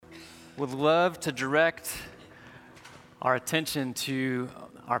Would love to direct our attention to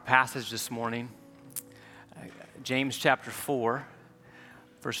our passage this morning, James chapter 4,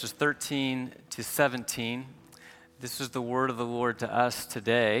 verses 13 to 17. This is the word of the Lord to us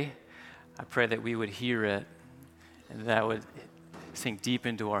today. I pray that we would hear it and that would sink deep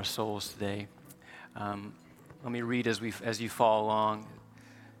into our souls today. Let me read as you follow along.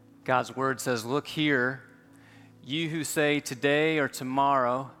 God's word says, "Look here, you who say today or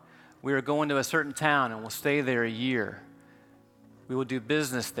tomorrow, we are going to a certain town and we'll stay there a year. We will do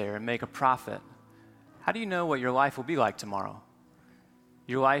business there and make a profit. How do you know what your life will be like tomorrow?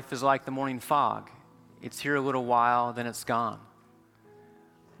 Your life is like the morning fog. It's here a little while, then it's gone.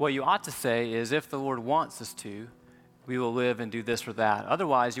 What you ought to say is, if the Lord wants us to, we will live and do this or that.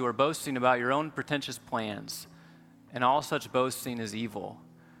 Otherwise, you are boasting about your own pretentious plans, and all such boasting is evil.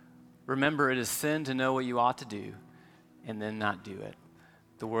 Remember, it is sin to know what you ought to do and then not do it."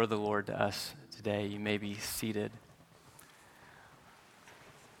 The word of the Lord to us today. You may be seated.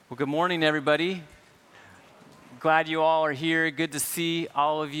 Well, good morning, everybody. Glad you all are here. Good to see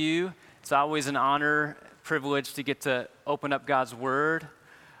all of you. It's always an honor, privilege to get to open up God's word.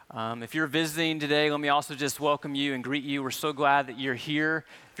 If you're visiting today, let me also just welcome you and greet you. We're so glad that you're here.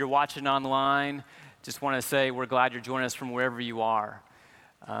 If you're watching online, just want to say we're glad you're joining us from wherever you are.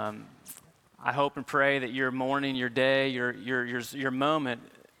 I hope and pray that your morning, your day, your moment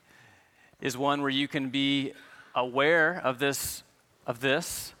is one where you can be aware of this,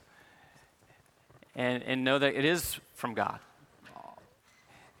 and know that it is from God.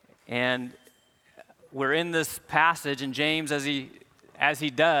 And we're in this passage, and James, as he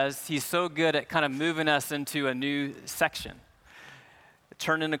does, he's so good at kind of moving us into a new section,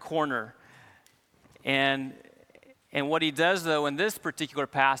 turning a corner. And what he does, though, in this particular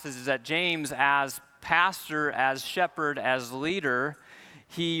passage is that James, as pastor, as shepherd, as leader,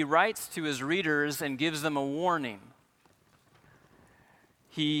 he writes to his readers and gives them a warning.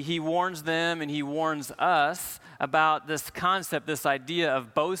 He warns them and he warns us about this concept, this idea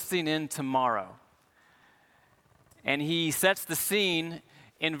of boasting in tomorrow. And he sets the scene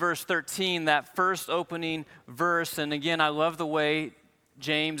in verse 13, that first opening verse. And again, I love the way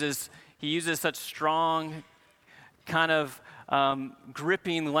James he uses such strong kind of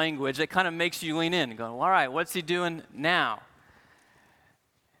gripping language that kind of makes you lean in and go, all right, what's he doing now?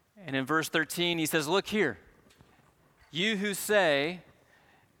 And in verse 13, he says, "Look here, you who say,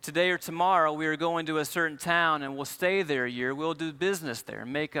 today or tomorrow we are going to a certain town and we'll stay there a year, we'll do business there,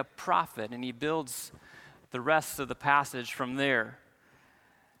 make a profit." And he builds the rest of the passage from there.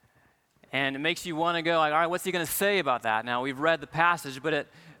 And it makes you want to go, like, all right, what's he going to say about that? Now, we've read the passage, but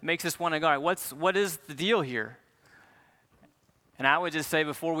it makes us want to go, all right, what is the deal here? And I would just say,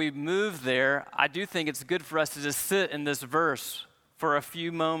 before we move there, I do think it's good for us to just sit in this verse for a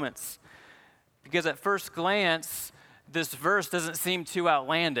few moments. Because at first glance, this verse doesn't seem too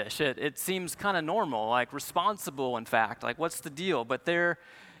outlandish. It seems kind of normal, like responsible, in fact. Like, what's the deal? But there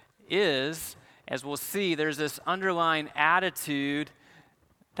is, as we'll see, there's this underlying attitude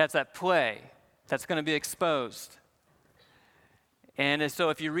that's at play, that's going to be exposed. And so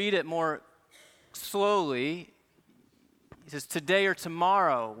if you read it more slowly, he says, today or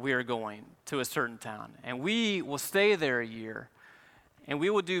tomorrow we are going to a certain town, and we will stay there a year, and we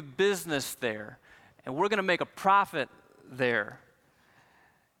will do business there, and we're going to make a profit there.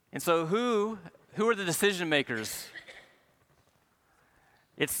 And so who are the decision makers?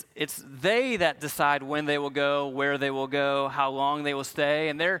 It's they that decide when they will go, where they will go, how long they will stay,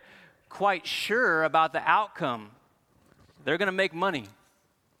 and they're quite sure about the outcome. They're going to make money.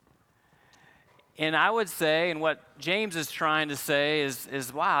 And I would say, and what James is trying to say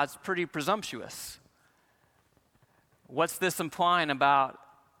is wow, it's pretty presumptuous. What's this implying about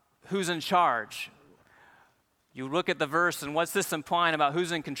who's in charge? You look at the verse, and what's this implying about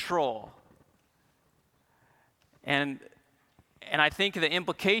who's in control? And I think the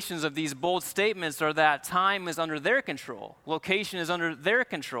implications of these bold statements are that time is under their control. Location is under their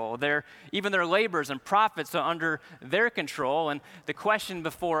control. Even their labors and profits are under their control. And the question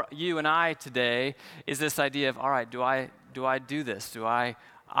before you and I today is this idea of, all right, do I do this? Do I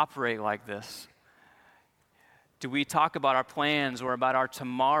operate like this? Do we talk about our plans or about our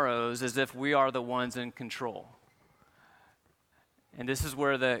tomorrows as if we are the ones in control? And this is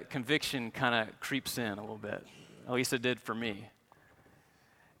where the conviction kind of creeps in a little bit. At least it did for me.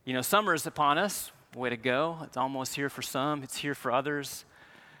 You know, summer is upon us. Way to go. It's almost here for some. It's here for others.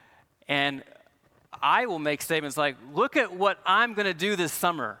 And I will make statements like, look at what I'm going to do this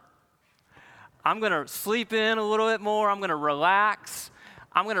summer. I'm going to sleep in a little bit more. I'm going to relax.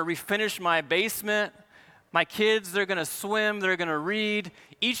 I'm going to refinish my basement. My kids, they're going to swim, they're going to read.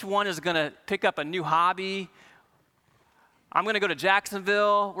 Each one is going to pick up a new hobby. I'm going to go to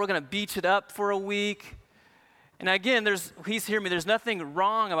Jacksonville. We're going to beach it up for a week. And again, please hear me, there's nothing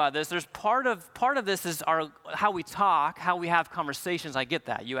wrong about this. There's part of this is how we talk, how we have conversations. I get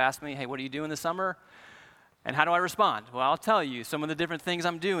that. You ask me, hey, what are you doing this summer? And how do I respond? Well, I'll tell you some of the different things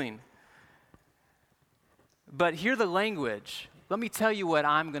I'm doing. But hear the language. Let me tell you what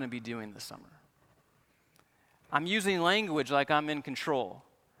I'm going to be doing this summer. I'm using language like I'm in control.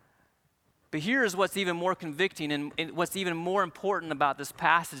 But here's what's even more convicting and what's even more important about this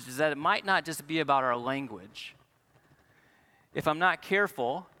passage is that it might not just be about our language. If I'm not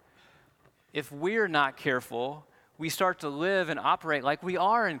careful, if we're not careful, we start to live and operate like we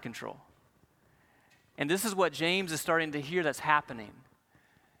are in control. And this is what James is starting to hear that's happening.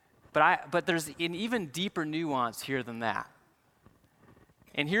 But there's an even deeper nuance here than that.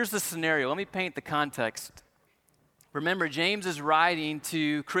 And here's the scenario. Let me paint the context. Remember, James is writing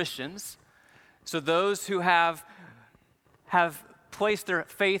to Christians, so those who have placed their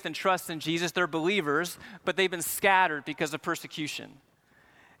faith and trust in Jesus, they're believers, but they've been scattered because of persecution.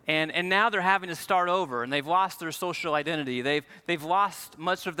 And now they're having to start over, and they've lost their social identity. They've lost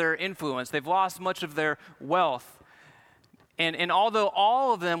much of their influence. They've lost much of their wealth. And although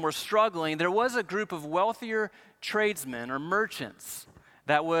all of them were struggling, there was a group of wealthier tradesmen or merchants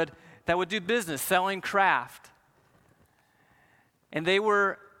that would do business, selling craft. And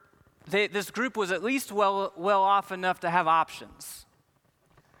this group was at least well off enough to have options.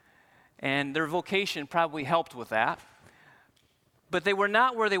 And their vocation probably helped with that. But they were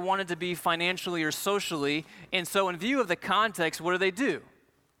not where they wanted to be financially or socially. And so in view of the context, what do?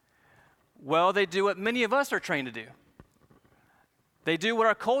 Well, they do what many of us are trained to do. They do what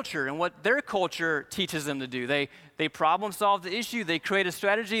our culture and what their culture teaches them to do. They problem solve the issue. They create a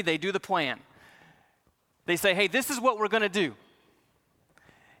strategy. They do the plan. They say, hey, this is what we're going to do.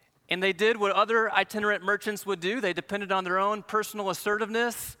 And they did what other itinerant merchants would do. They depended on their own personal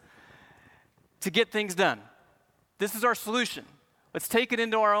assertiveness to get things done. This is our solution. Let's take it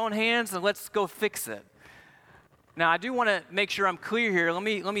into our own hands and let's go fix it. Now, I do want to make sure I'm clear here. Let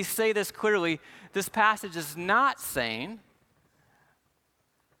me say this clearly. This passage is not saying,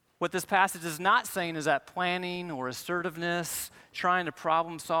 what this passage is not saying is that planning or assertiveness, trying to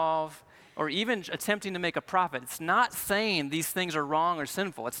problem solve, or even attempting to make a profit, it's not saying these things are wrong or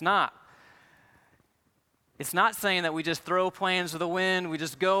sinful. It's not. It's not saying that we just throw plans to the wind, we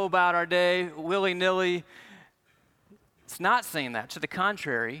just go about our day willy-nilly. It's not saying that. To the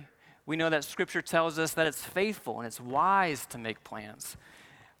contrary, we know that Scripture tells us that it's faithful and it's wise to make plans.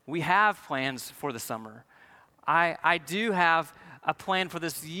 We have plans for the summer. I do have a plan for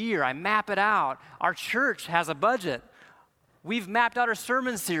this year. I map it out. Our church has a budget. We've mapped out our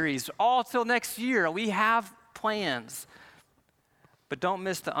sermon series all till next year. We have plans. But don't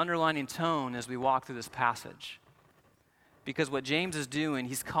miss the underlining tone as we walk through this passage. Because what James is doing,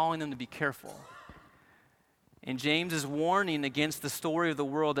 he's calling them to be careful. And James is warning against the story of the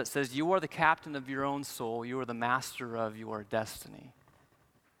world that says, you are the captain of your own soul. You are the master of your destiny.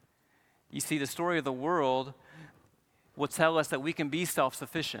 You see, the story of the world will tell us that we can be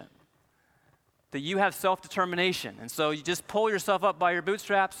self-sufficient, that you have self-determination. And so you just pull yourself up by your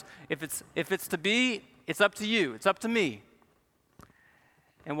bootstraps. If it's to be, it's up to you. It's up to me.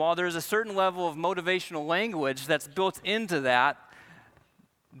 And while there's a certain level of motivational language that's built into that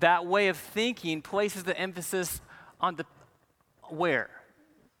way of thinking places the emphasis on where?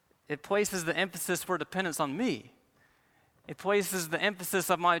 It places the emphasis for dependence on me. It places the emphasis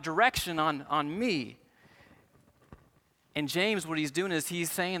of my direction on me. And James, what he's doing is he's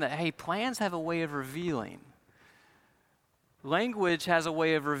saying that, hey, plans have a way of revealing. Language has a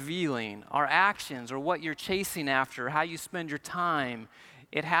way of revealing our actions or what you're chasing after, how you spend your time.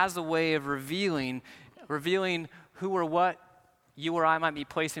 It has a way of revealing who or what you or I might be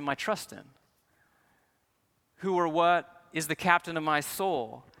placing my trust in. Who or what is the captain of my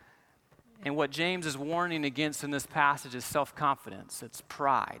soul. And what James is warning against in this passage is self-confidence, it's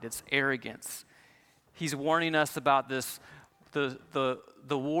pride, it's arrogance. He's warning us about this, the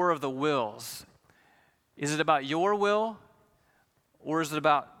war of the wills. Is it about your will or is it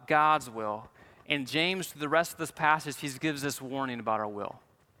about God's will? And James, through the rest of this passage, he gives this warning about our will.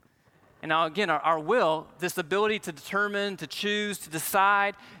 And now again, our will, this ability to determine, to choose, to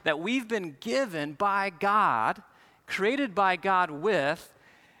decide that we've been given by God, created by God with,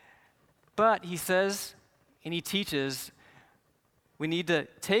 but he says, and he teaches, we need to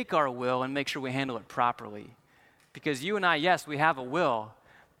take our will and make sure we handle it properly. Because you and I, yes, we have a will,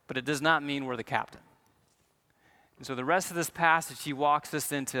 but it does not mean we're the captain. And so the rest of this passage, he walks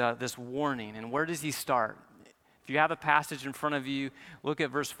us into this warning. And where does he start? If you have a passage in front of you, look at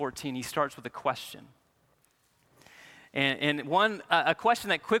verse 14. He starts with a question. And a question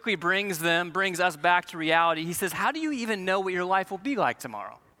that quickly brings us back to reality. He says, how do you even know what your life will be like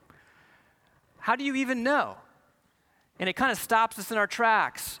tomorrow? How do you even know? And it kind of stops us in our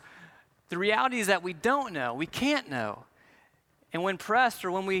tracks. The reality is that we don't know. We can't know. And when pressed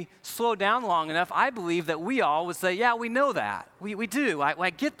or when we slow down long enough, I believe that we all would say, yeah, we know that. We do. I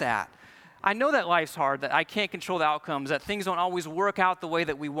get that. I know that life's hard, that I can't control the outcomes, that things don't always work out the way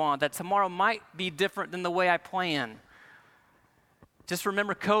that we want, that tomorrow might be different than the way I plan. Just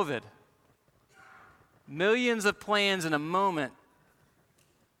remember COVID. Millions of plans in a moment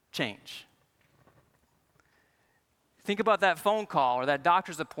change. Think about that phone call or that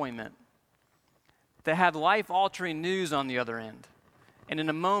doctor's appointment that had life-altering news on the other end. And in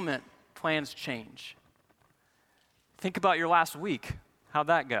a moment, plans change. Think about your last week. How'd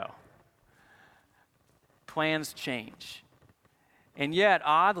that go? Plans change. And yet,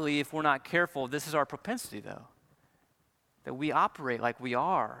 oddly, if we're not careful, this is our propensity, though, that we operate like we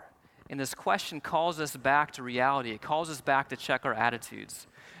are. And this question calls us back to reality. It calls us back to check our attitudes.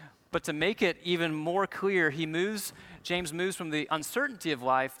 But to make it even more clear, James moves from the uncertainty of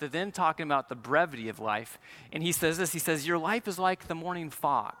life to then talking about the brevity of life. And he says this, he says, your life is like the morning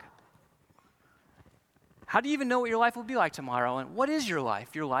fog. How do you even know what your life will be like tomorrow? And what is your life?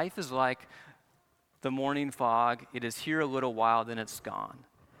 Your life is like the morning fog. It is here a little while, then it's gone.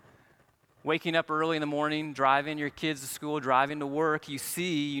 Waking up early in the morning, driving your kids to school, driving to work,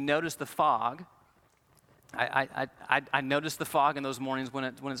 you notice the fog. I notice the fog in those mornings when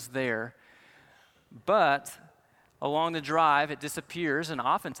it's there. But along the drive, it disappears, and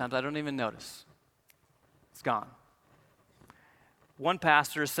oftentimes I don't even notice. It's gone. One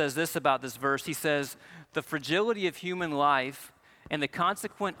pastor says this about this verse. He says, the fragility of human life and the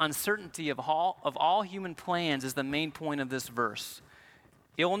consequent uncertainty of all human plans is the main point of this verse.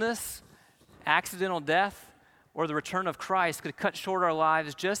 Illness, accidental death, or the return of Christ could cut short our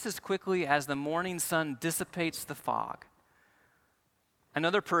lives just as quickly as the morning sun dissipates the fog.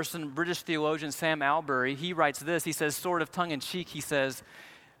 Another person, British theologian Sam Albury, he writes this. He says, sort of tongue-in-cheek, he says,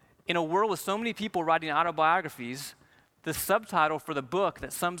 in a world with so many people writing autobiographies, the subtitle for the book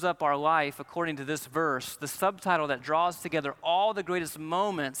that sums up our life, according to this verse, the subtitle that draws together all the greatest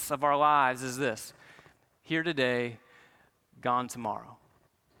moments of our lives is this: here today, gone tomorrow.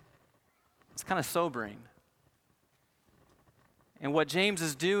 It's kind of sobering. And what James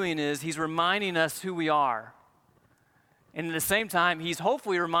is doing is he's reminding us who we are. And at the same time, he's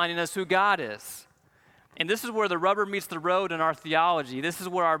hopefully reminding us who God is. And this is where the rubber meets the road in our theology. This is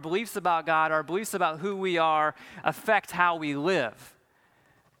where our beliefs about God, our beliefs about who we are, affect how we live.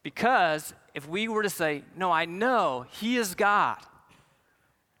 Because if we were to say, no, I know He is God,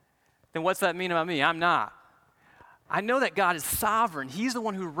 then what's that mean about me? I'm not. I know that God is sovereign. He's the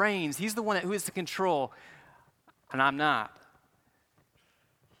one who reigns. He's the one who is in control. And I'm not.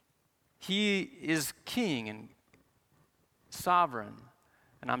 He is king and sovereign,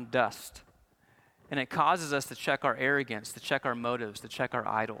 and I'm dust. And it causes us to check our arrogance, to check our motives, to check our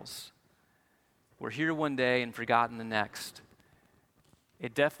idols. We're here one day and forgotten the next.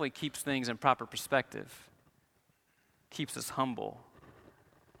 It definitely keeps things in proper perspective, keeps us humble.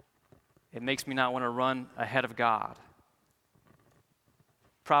 It makes me not want to run ahead of God.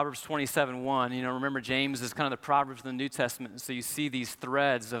 Proverbs 27:1, remember James is kind of the Proverbs of the New Testament, and so you see these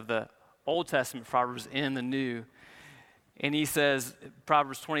threads of the Old Testament Proverbs in the New. And he says,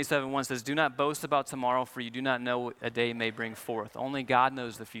 Proverbs 27:1 says, do not boast about tomorrow, for you do not know what a day may bring forth. Only God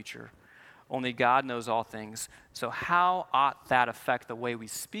knows the future. Only God knows all things. So how ought that affect the way we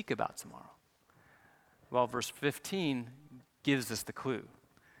speak about tomorrow? Well, verse 15 gives us the clue.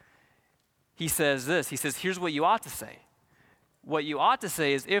 He says this, he says, here's what you ought to say. What you ought to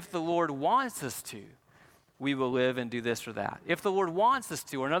say is, if the Lord wants us to, we will live and do this or that. If the Lord wants us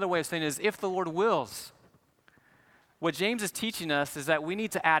to, or another way of saying it is, if the Lord wills. What James is teaching us is that we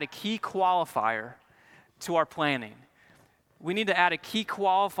need to add a key qualifier to our planning. We need to add a key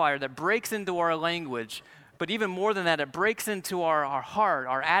qualifier that breaks into our language, but even more than that, it breaks into our heart,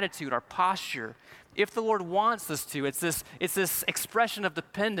 our attitude, our posture. If the Lord wants us to, it's this expression of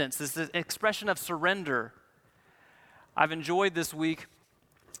dependence, it's this expression of surrender. I've enjoyed this week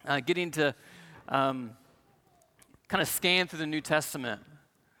getting to kind of scan through the New Testament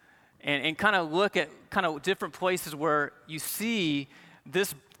and kind of look at kind of different places where you see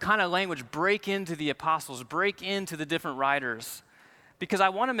this kind of language break into the apostles, break into the different writers. Because I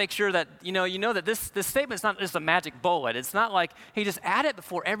want to make sure that, you know that this statement's not just a magic bullet. It's not like, hey, just add it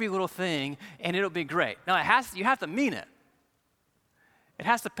before every little thing and it'll be great. No, you have to mean it. It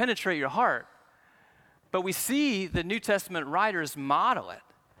has to penetrate your heart. But we see the New Testament writers model it.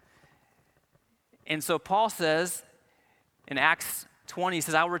 And so Paul says in Acts 20, he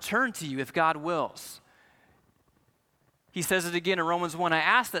says, I'll return to you if God wills. He says it again in Romans 1, I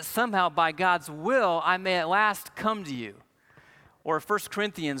ask that somehow by God's will I may at last come to you. Or 1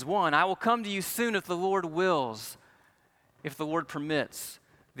 Corinthians 1, I will come to you soon if the Lord wills, if the Lord permits.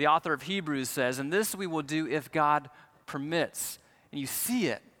 The author of Hebrews says, and this we will do if God permits. And you see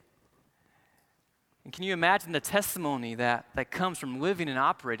it. And can you imagine the testimony that comes from living and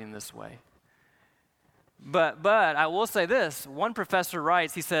operating this way? But I will say this. One professor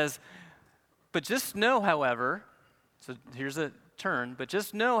writes, he says, but just know, however, so here's a turn, but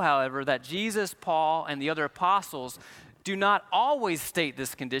just know, however, that Jesus, Paul, and the other apostles do not always state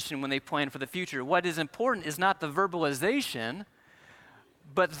this condition when they plan for the future. What is important is not the verbalization,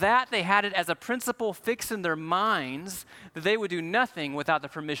 but that they had it as a principle fixed in their minds that they would do nothing without the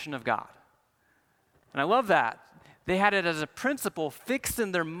permission of God. And I love that. They had it as a principle fixed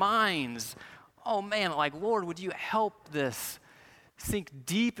in their minds. Oh man, like, Lord, would you help this sink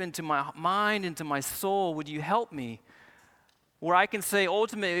deep into my mind, into my soul? Would you help me? Where I can say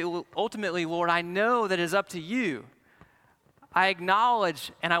ultimately, Lord, I know that it's up to you. I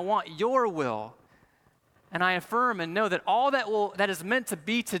acknowledge and I want your will. And I affirm and know that all that is meant to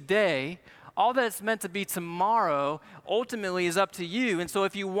be today, all that is meant to be tomorrow, ultimately is up to you. And so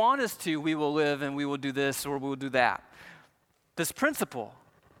if you want us to, we will live and we will do this or we will do that. This principle,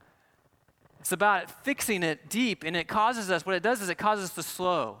 it's about fixing it deep, and it causes us, what it does is it causes us to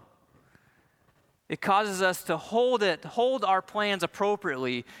slow. It causes us to hold our plans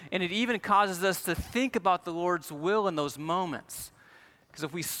appropriately, and it even causes us to think about the Lord's will in those moments. Because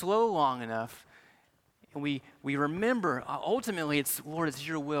if we slow long enough, and we remember, ultimately, it's, Lord, it's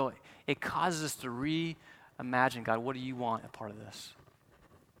your will, it causes us to reimagine, God, what do you want a part of this?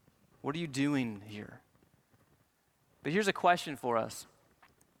 What are you doing here? But here's a question for us.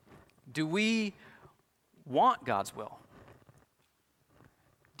 Do we want God's will?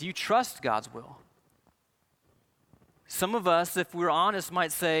 Do you trust God's will? Some of us, if we're honest,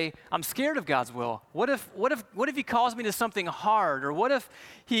 might say, I'm scared of God's will. What if he calls me to something hard? Or what if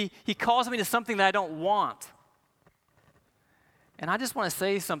he calls me to something that I don't want? And I just want to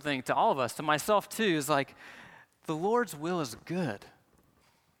say something to all of us, to myself too, is like, the Lord's will is good.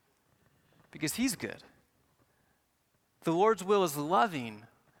 Because he's good. The Lord's will is loving.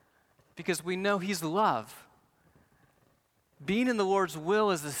 Because we know he's love. Being in the Lord's will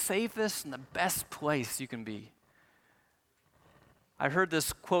is the safest and the best place you can be. I heard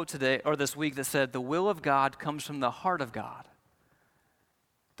this quote today, or this week, that said, the will of God comes from the heart of God.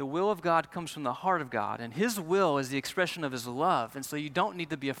 The will of God comes from the heart of God, and his will is the expression of his love, and so you don't need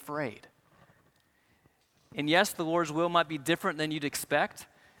to be afraid. And yes, the Lord's will might be different than you'd expect,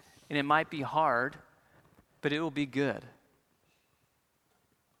 and it might be hard, but it will be good.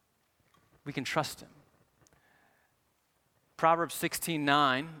 We can trust him. Proverbs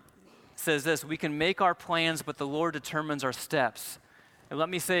 16:9 says this, we can make our plans, but the Lord determines our steps. And let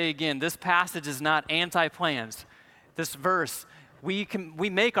me say again, this passage is not anti-plans. This verse, we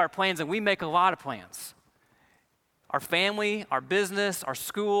make our plans, and we make a lot of plans. Our family, our business, our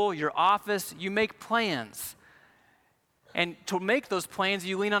school, your office, you make plans. And to make those plans,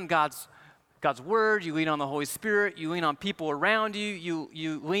 you lean on God's word, you lean on the Holy Spirit, you lean on people around you,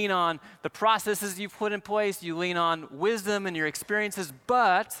 you lean on the processes you've put in place, you lean on wisdom and your experiences,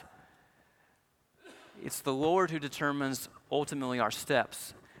 but it's the Lord who determines ultimately our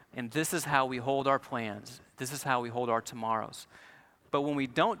steps. And this is how we hold our plans. This is how we hold our tomorrows. But when we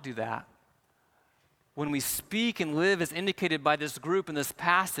don't do that, when we speak and live as indicated by this group in this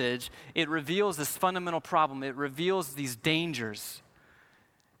passage, it reveals this fundamental problem. It reveals these dangers.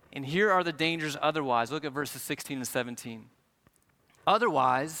 And here are the dangers otherwise. Look at verses 16 and 17.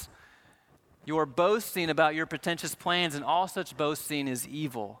 Otherwise, you are boasting about your pretentious plans, and all such boasting is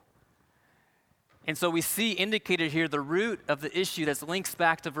evil. And so we see indicated here the root of the issue that links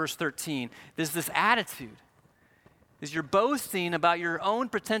back to verse 13. There's this attitude. Is you're boasting about your own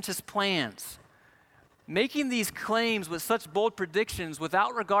pretentious plans. Making these claims with such bold predictions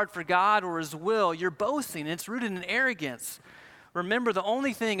without regard for God or his will, you're boasting, and it's rooted in arrogance. Remember, the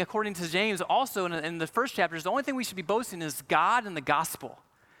only thing, according to James, also in the first chapter, is the only thing we should be boasting is God and the gospel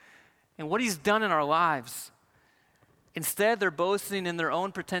and what he's done in our lives. Instead, they're boasting in their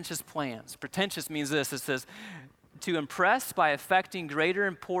own pretentious plans. Pretentious means this. It says, to impress by affecting greater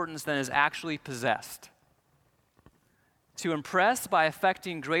importance than is actually possessed. to impress by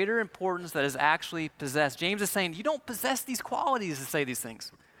affecting greater importance that is actually possessed. James is saying, you don't possess these qualities to say these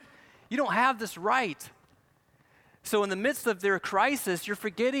things. You don't have this right. So in the midst of their crisis, you're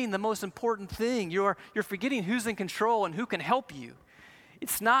forgetting the most important thing. You're forgetting who's in control and who can help you.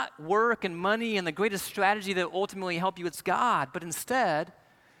 It's not work and money and the greatest strategy that will ultimately help you. It's God. But instead,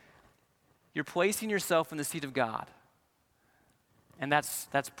 you're placing yourself in the seat of God. And that's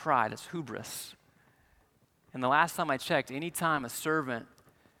pride. That's hubris. And the last time I checked, any time a servant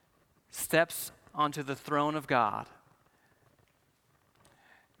steps onto the throne of God,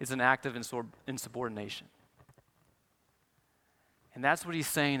 it's an act of insubordination. And that's what he's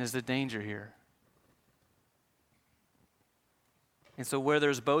saying is the danger here. And so where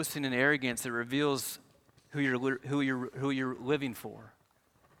there's boasting and arrogance, it reveals who you're living for.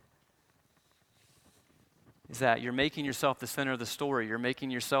 Is that you're making yourself the center of the story. You're making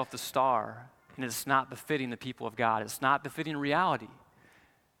yourself the star. And it's not befitting the people of God. It's not befitting reality.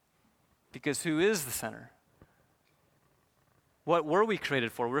 Because who is the center? What were we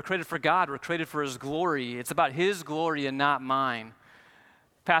created for? We're created for God. We're created for His glory. It's about His glory and not mine.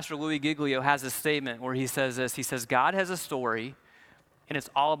 Pastor Louis Giglio has a statement where he says this. He says, God has a story, and it's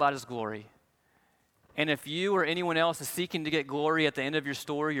all about His glory. And if you or anyone else is seeking to get glory at the end of your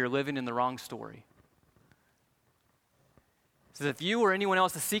story, you're living in the wrong story. He says, if you or anyone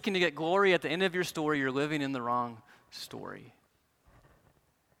else is seeking to get glory at the end of your story, you're living in the wrong story.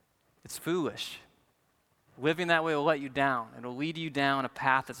 It's foolish. Living that way will let you down. It'll lead you down a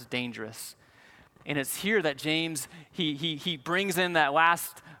path that's dangerous. And it's here that James, he brings in that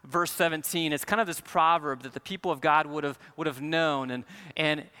last verse 17. It's kind of this proverb that the people of God would have known.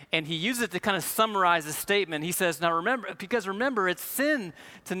 And he uses it to kind of summarize the statement. He says, now remember, it's sin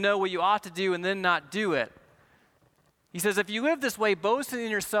to know what you ought to do and then not do it. He says, if you live this way, boasting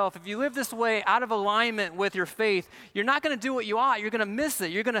in yourself, if you live this way out of alignment with your faith, you're not going to do what you ought. You're going to miss it.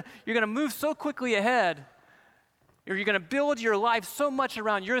 You're going to move so quickly ahead. Or you're going to build your life so much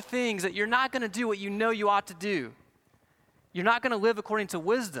around your things that you're not going to do what you know you ought to do. You're not going to live according to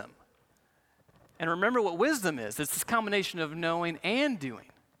wisdom. And remember what wisdom is. It's this combination of knowing and doing.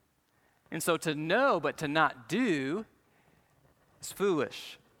 And so to know but to not do is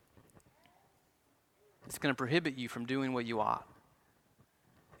foolish. It's going to prohibit you from doing what you ought.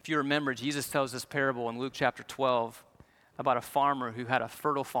 If you remember, Jesus tells this parable in Luke chapter 12 about a farmer who had a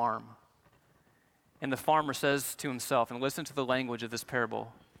fertile farm. And the farmer says to himself, and listen to the language of this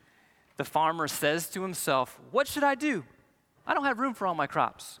parable. The farmer says to himself, what should I do? I don't have room for all my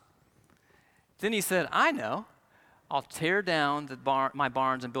crops. Then he said, I know. I'll tear down my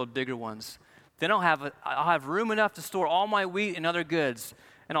barns and build bigger ones. Then I'll have room enough to store all my wheat and other goods.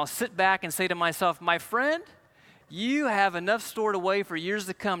 And I'll sit back and say to myself, my friend, you have enough stored away for years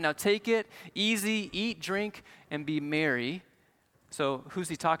to come. Now take it easy, eat, drink, and be merry. So who's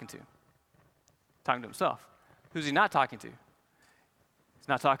he talking to? Talking to himself. Who's he not talking to? He's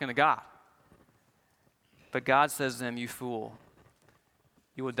not talking to God. But God says to him, you fool,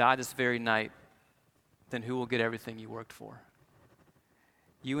 you will die this very night. Then who will get everything you worked for?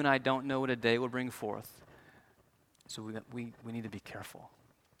 You and I don't know what a day will bring forth. So we need to be careful.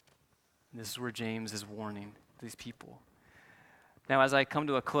 And this is where James is warning these people. Now, as I come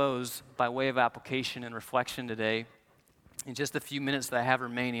to a close, by way of application and reflection today, in just a few minutes that I have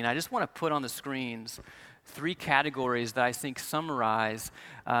remaining, I just want to put on the screens 3 categories that I think summarize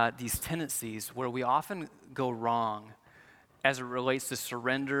these tendencies where we often go wrong as it relates to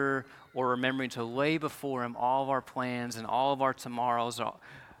surrender or remembering to lay before Him all of our plans and all of our tomorrows.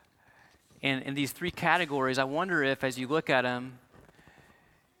 And in these 3 categories, I wonder if, as you look at them,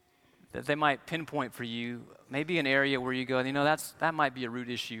 that they might pinpoint for you maybe an area where you go, that might be a root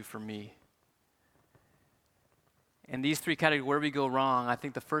issue for me. In these 3 categories, where we go wrong, I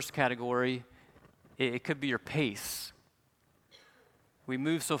think the first category, it could be your pace. We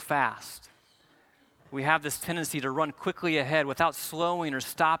move so fast. We have this tendency to run quickly ahead without slowing or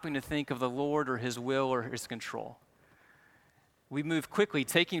stopping to think of the Lord or His will or His control. We move quickly,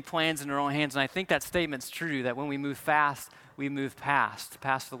 taking plans in our own hands, and I think that statement's true, that when we move fast, we move past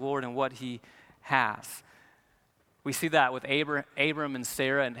the Lord and what He has. We see that with Abram and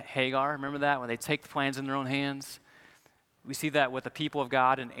Sarah and Hagar. Remember that? When they take the plans in their own hands. We see that with the people of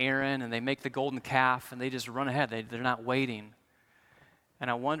God and Aaron, and they make the golden calf, and they just run ahead. They're not waiting. And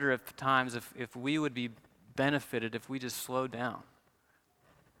I wonder if times if we would be benefited if we just slowed down.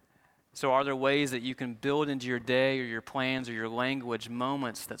 So are there ways that you can build into your day or your plans or your language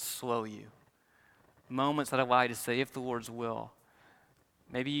moments that slow you? Moments that allow you to say, if the Lord's will.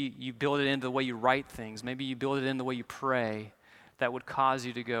 Maybe you build it into the way you write things. Maybe you build it in the way you pray that would cause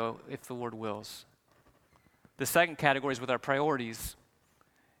you to go, if the Lord wills. The second category is with our priorities.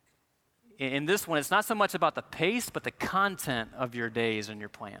 In this one, it's not so much about the pace, but the content of your days and your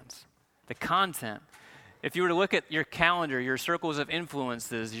plans. The content. If you were to look at your calendar, your circles of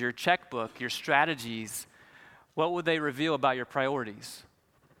influences, your checkbook, your strategies, what would they reveal about your priorities?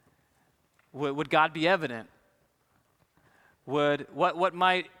 Would God be evident? What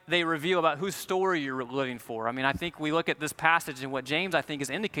might they reveal about whose story you're living for? I mean, I think we look at this passage, and what James, I think, is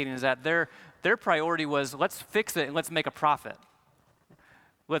indicating is that their priority was, let's fix it and let's make a profit.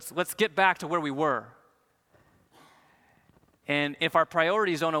 Let's get back to where we were. And if our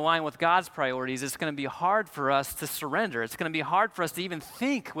priorities don't align with God's priorities, it's going to be hard for us to surrender. It's going to be hard for us to even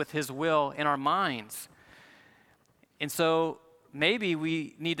think with His will in our minds. And so maybe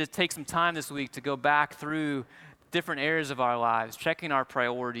we need to take some time this week to go back through different areas of our lives, checking our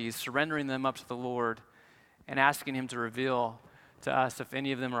priorities, surrendering them up to the Lord, and asking Him to reveal to us if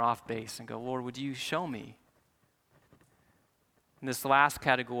any of them are off base, and go, Lord, would you show me? And this last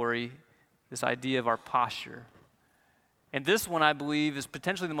category, this idea of our posture. And this one, I believe, is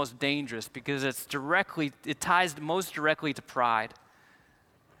potentially the most dangerous because it ties most directly to pride.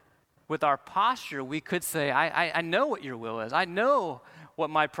 With our posture, we could say, I know what your will is. I know what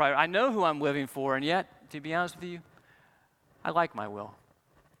my priority, I know who I'm living for, and yet, to be honest with you, I like my will.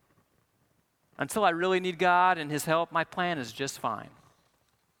 Until I really need God and His help, my plan is just fine.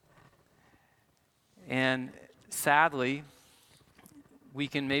 And sadly, we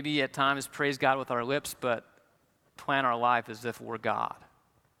can maybe at times praise God with our lips, but plan our life as if we're God.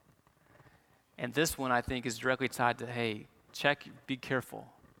 And this one, I think, is directly tied to, hey, be careful.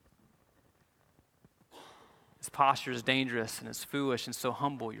 This posture is dangerous and it's foolish, and so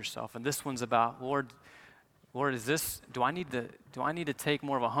humble yourself. And this one's about, Lord, do I need to take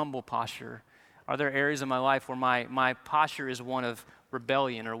more of a humble posture? Are there areas in my life where my posture is one of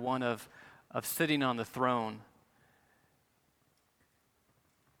rebellion or one of sitting on the throne?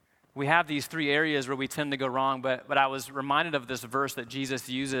 We have these three areas where we tend to go wrong, but I was reminded of this verse that Jesus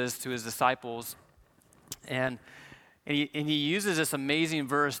uses to His disciples. And he uses this amazing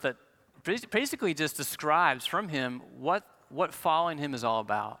verse that basically just describes from Him what following Him is all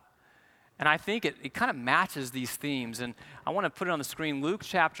about. And I think it kind of matches these themes. And I want to put it on the screen. Luke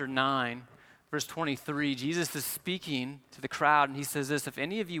chapter 9, verse 23, Jesus is speaking to the crowd, and He says this, if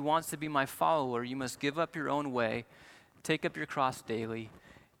any of you wants to be my follower, you must give up your own way, take up your cross daily,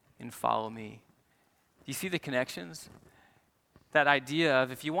 and follow me. Do you see the connections? That idea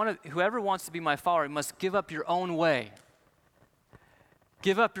of whoever wants to be my follower must give up your own way.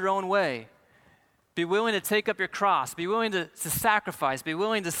 Give up your own way. Be willing to take up your cross. Be willing to sacrifice. Be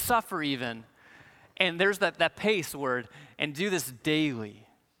willing to suffer even. And there's that pace word, and do this daily.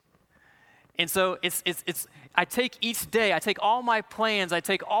 And so I take each day, I take all my plans, I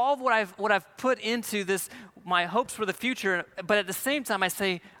take all of what I've put into this, my hopes for the future, but at the same time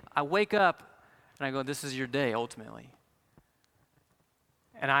I wake up and I go, this is your day ultimately.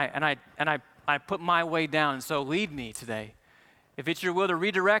 And I put my way down, and so lead me today. If it's your will to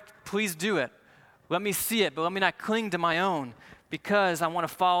redirect, please do it. Let me see it, but let me not cling to my own, because I want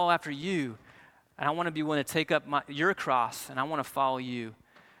to follow after you. And I want to be willing to take up your cross, and I want to follow you.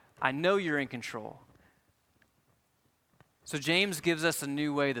 I know you're in control. So James gives us a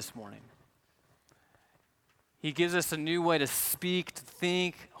new way this morning. He gives us a new way to speak, to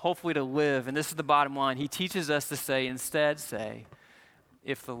think, hopefully to live. And this is the bottom line. He teaches us to instead say,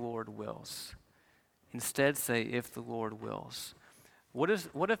 if the Lord wills. Instead say, if the Lord wills. What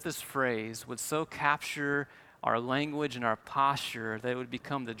if this phrase would so capture our language and our posture that it would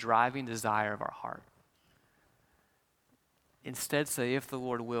become the driving desire of our heart? Instead say, if the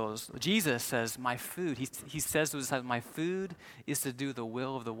Lord wills. Jesus says, my food, he says to his disciples, my food is to do the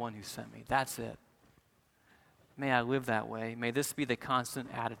will of the one who sent me. That's it. May I live that way. May this be the constant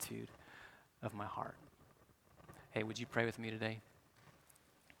attitude of my heart. Hey, would you pray with me today?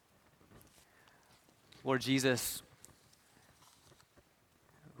 Lord Jesus,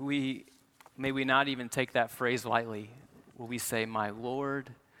 may we not even take that phrase lightly. Will we say, my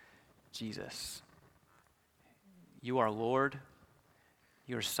Lord Jesus? You are Lord,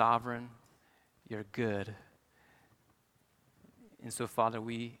 you're sovereign, you're good. And so, Father,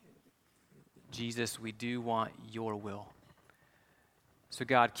 Jesus, we do want your will. So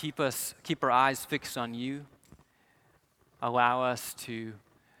God, keep our eyes fixed on you. Allow us to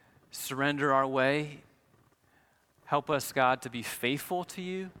surrender our way. Help us, God, to be faithful to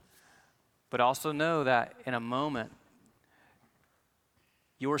you, but also know that in a moment,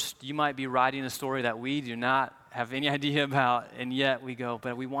 you might be writing a story that we do not have any idea about, and yet we go,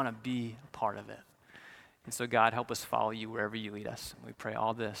 but we want to be a part of it. And so, God, help us follow you wherever you lead us. And we pray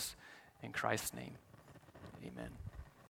all this in Christ's name. Amen.